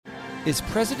Is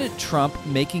President Trump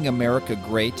making America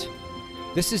great?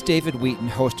 This is David Wheaton,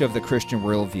 host of The Christian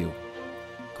Worldview.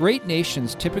 Great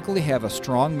nations typically have a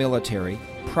strong military,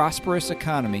 prosperous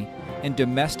economy, and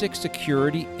domestic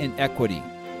security and equity.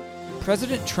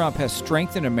 President Trump has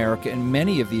strengthened America in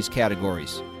many of these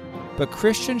categories, but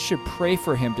Christians should pray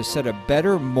for him to set a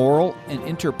better moral and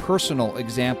interpersonal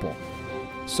example.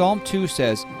 Psalm 2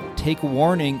 says, "Take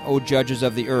warning, O judges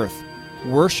of the earth.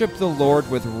 Worship the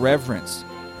Lord with reverence.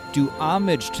 Do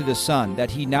homage to the Son,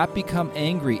 that he not become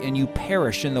angry and you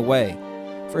perish in the way.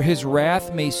 For his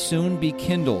wrath may soon be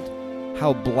kindled.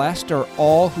 How blessed are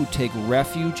all who take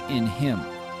refuge in him."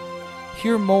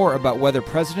 Hear more about whether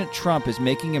President Trump is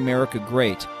making America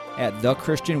great at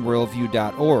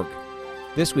thechristianworldview.org.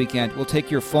 This weekend, we'll take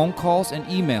your phone calls and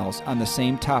emails on the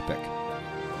same topic.